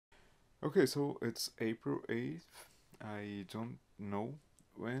Okay, so it's April 8th. I don't know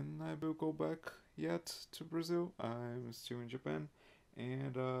when I will go back yet to Brazil. I'm still in Japan,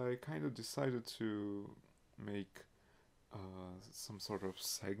 and I kind of decided to make some sort of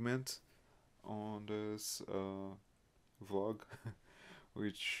segment on this vlog,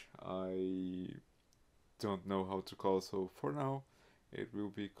 which I don't know how to call, so for now it will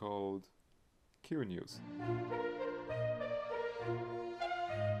be called Q News.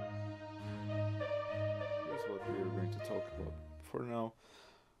 Here's what we are going to talk about. For now,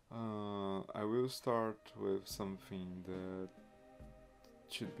 I will start with something that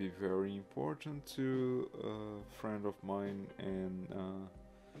should be very important to a friend of mine, and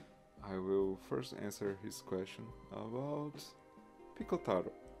I will first answer his question about Piko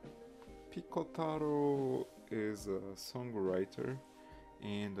Taro. Piko Taro is a songwriter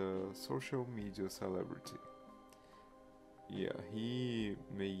and a social media celebrity. Yeah, he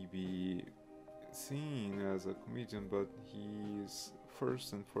may be seen as a comedian, but he is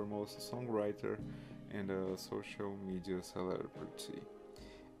first and foremost a songwriter and a social media celebrity.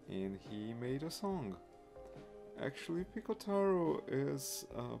 And he made a song. Actually, Piko Taro is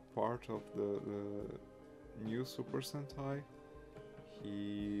part of the new Super Sentai.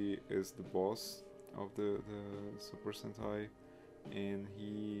 He is the boss of the Super Sentai, and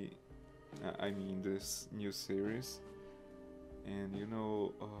I mean, this new series. And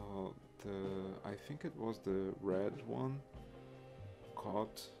I think it was the red one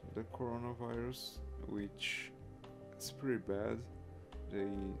caught the coronavirus, which is pretty bad. They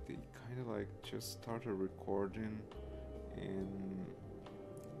kind of like just started recording, and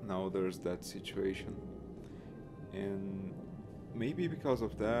now there's that situation. And maybe because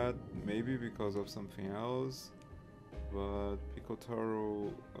of that, maybe because of something else, but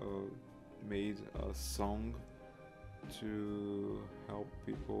Picotaro made a song to help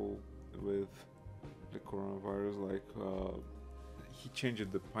people with the coronavirus. Like he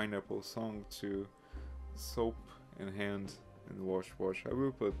changed the pineapple song to soap in hand and wash wash. I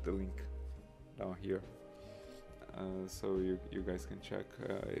will put the link down here, so you guys can check.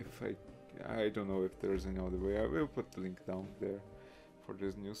 If I don't know if there's any other way. I will put the link down there for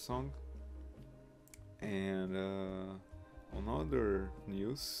this new song. And on other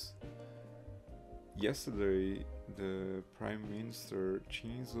news, yesterday the Prime Minister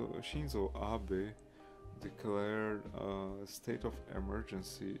Shinzo Abe declared a state of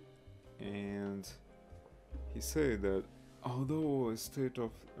emergency, and he said that although a state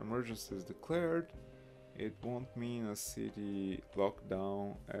of emergency is declared, it won't mean a city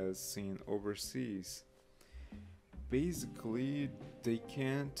lockdown as seen overseas. Basically, they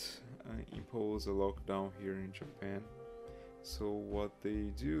can't impose a lockdown here in Japan. So, what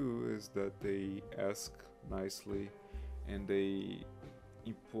they do is that they ask nicely and they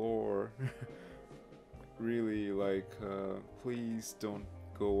implore really, like, please don't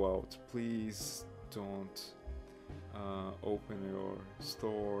go out, please don't open your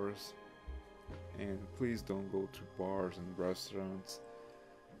stores, and please don't go to bars and restaurants.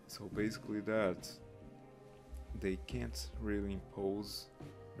 So basically that they can't really impose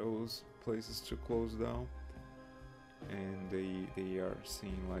those places to close down, and they are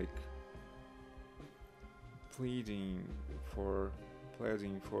seeing like pleading for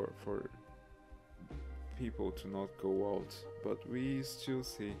pleading for people to not go out, but we still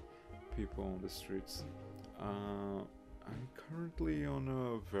see people on the streets. I'm currently on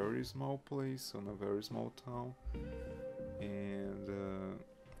a very small place, on a very small town, and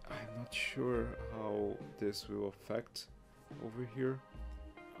I'm not sure how this will affect over here.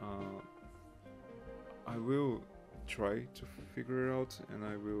 Uh, I will try to figure it out, and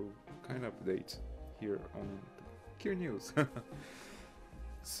I will kind of update here on Q News.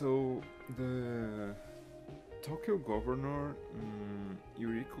 So the Tokyo governor,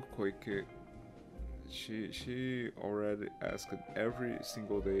 Yuriko Koike, she already asked every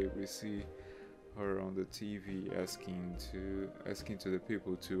single day we see her on the TV asking to the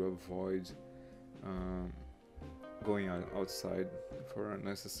people to avoid um, going outside for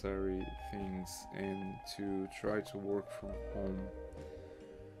unnecessary things and to try to work from home.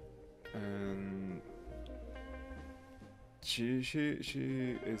 And she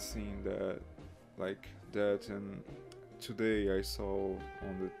is seeing that like that. And today I saw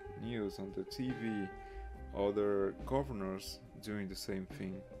on the news, on the TV, other governors doing the same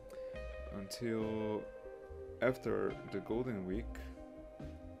thing until after the Golden Week.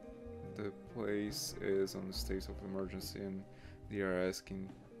 The place is on a state of emergency, and they are asking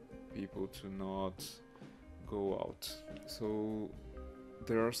people to not go out. So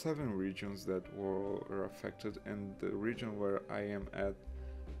there are 7 regions that were affected, and the region where I am at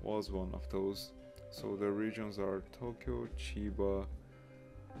was one of those. So the regions are Tokyo, Chiba,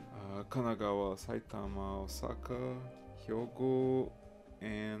 Kanagawa, Saitama, Osaka, Hyogo,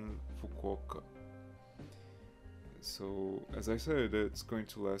 and Fukuoka. So, as I said, it's going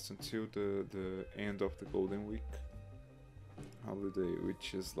to last until the end of the Golden Week holiday,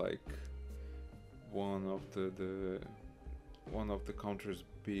 which is like one of the country's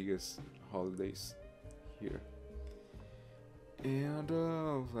biggest holidays here. And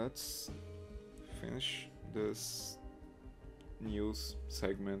let's finish this news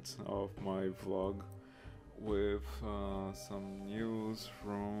segment of my vlog with some news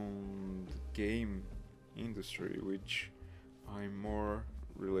from the game industry, which I'm more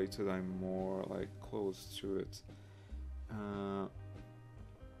related, I'm more like close to it.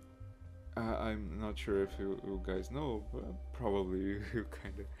 I'm not sure if you guys know, but probably you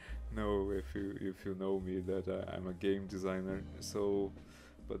kind of know if you know me that I'm a game designer. So,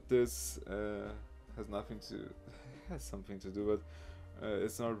 but this has nothing to has something to do, but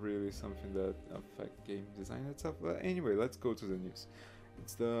it's not really something that affect game design itself. But anyway, let's go to the news.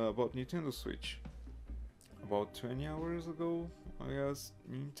 It's about Nintendo Switch. About 20 hours ago, I guess,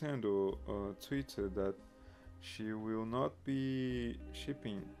 Nintendo tweeted that she will not be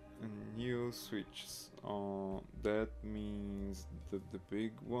shipping a new Switches. That means the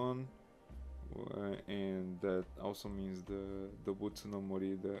big one, and that also means the Butsu no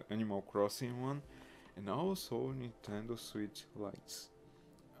Mori, the Animal Crossing one, and also Nintendo Switch Lights.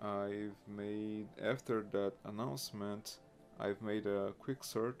 After that announcement, I've made a quick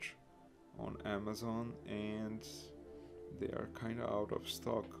search on Amazon, and they are kind of out of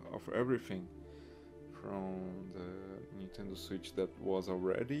stock of everything, from the Nintendo Switch that was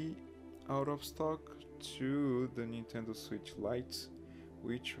already out of stock to the Nintendo Switch Lite,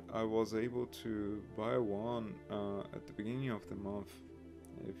 which I was able to buy one at the beginning of the month.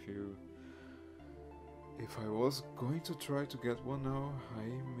 If I was going to try to get one now, I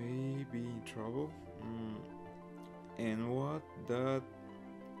may be in trouble. And what that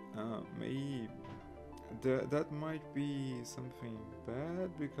that might be something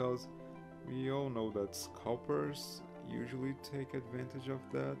bad, because we all know that scalpers usually take advantage of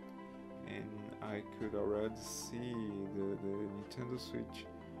that, and I could already see the Nintendo Switch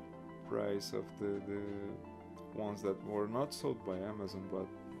price of the ones that were not sold by Amazon but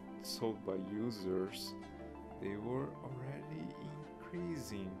sold by users. They were already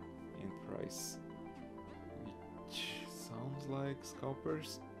increasing in price, which sounds like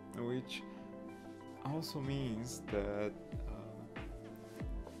scalpers, which also means that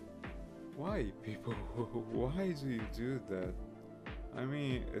why, people? Why do you do that? I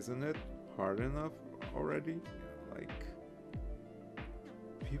mean, isn't it hard enough already? Like,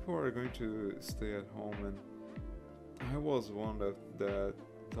 people are going to stay at home, and I was one that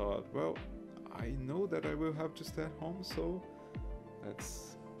thought, well, I know that I will have to stay at home, so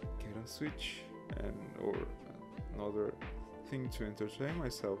let's get a Switch or another thing to entertain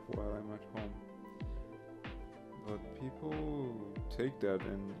myself while I'm at home. But people take that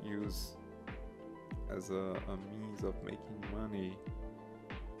and use as a means of making money,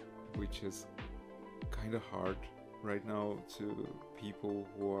 which is kind of hard right now to people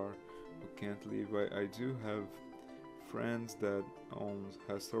who can't leave. I do have friends that own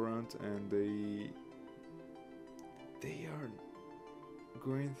restaurant, and they are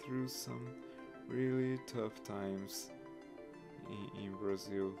going through some really tough times in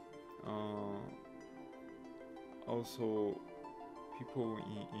Brazil. Also, people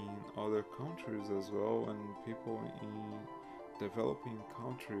in other countries as well, and people in developing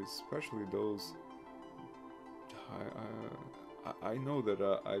countries, especially those. I know that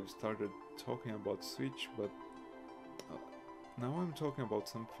I've started talking about Switch, but now I'm talking about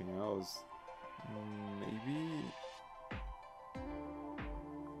something else. Maybe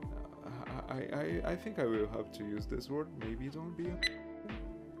I think I will have to use this word. Maybe don't be.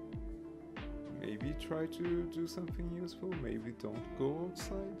 Maybe try to do something useful. Maybe don't go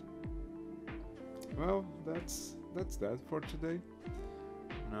outside. Well, that's that for today.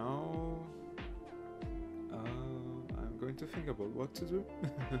 Now I'm going to think about what to do.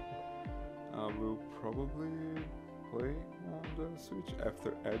 I will probably play on the Switch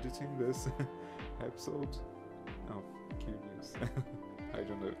after editing this episode. Oh, curious. I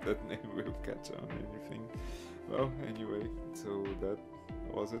don't know if that name will catch on anything. Well, anyway, so that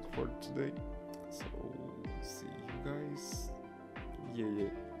was it for today. So, see you guys. Yeah.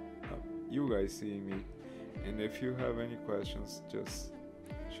 You guys see me. And if you have any questions, just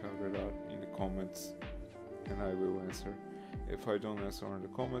shout it out in the comments, and I will answer. If I don't answer in the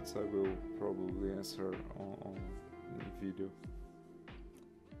comments, I will probably answer on the video.